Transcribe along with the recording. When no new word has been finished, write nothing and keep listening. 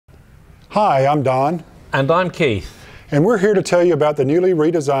Hi, I'm Don. And I'm Keith. And we're here to tell you about the newly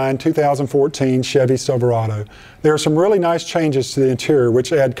redesigned 2014 Chevy Silverado. There are some really nice changes to the interior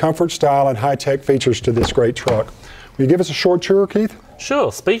which add comfort, style, and high-tech features to this great truck. Will you give us a short tour, Keith?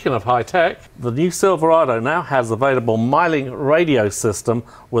 Sure. Speaking of high-tech, the new Silverado now has available Myling radio system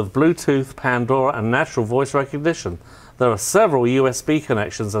with Bluetooth, Pandora, and natural voice recognition. There are several USB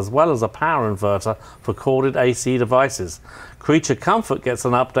connections as well as a power inverter for corded AC devices. Creature Comfort gets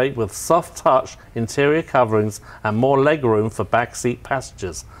an update with soft touch interior coverings and more legroom for backseat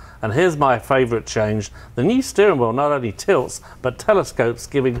passengers. And here's my favourite change. The new steering wheel not only tilts but telescopes,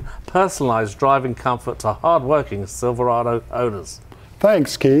 giving personalised driving comfort to hard-working Silverado owners.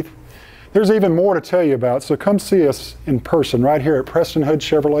 Thanks, Keith. There's even more to tell you about, so come see us in person right here at Preston Hood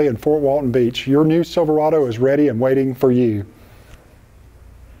Chevrolet in Fort Walton Beach. Your new Silverado is ready and waiting for you.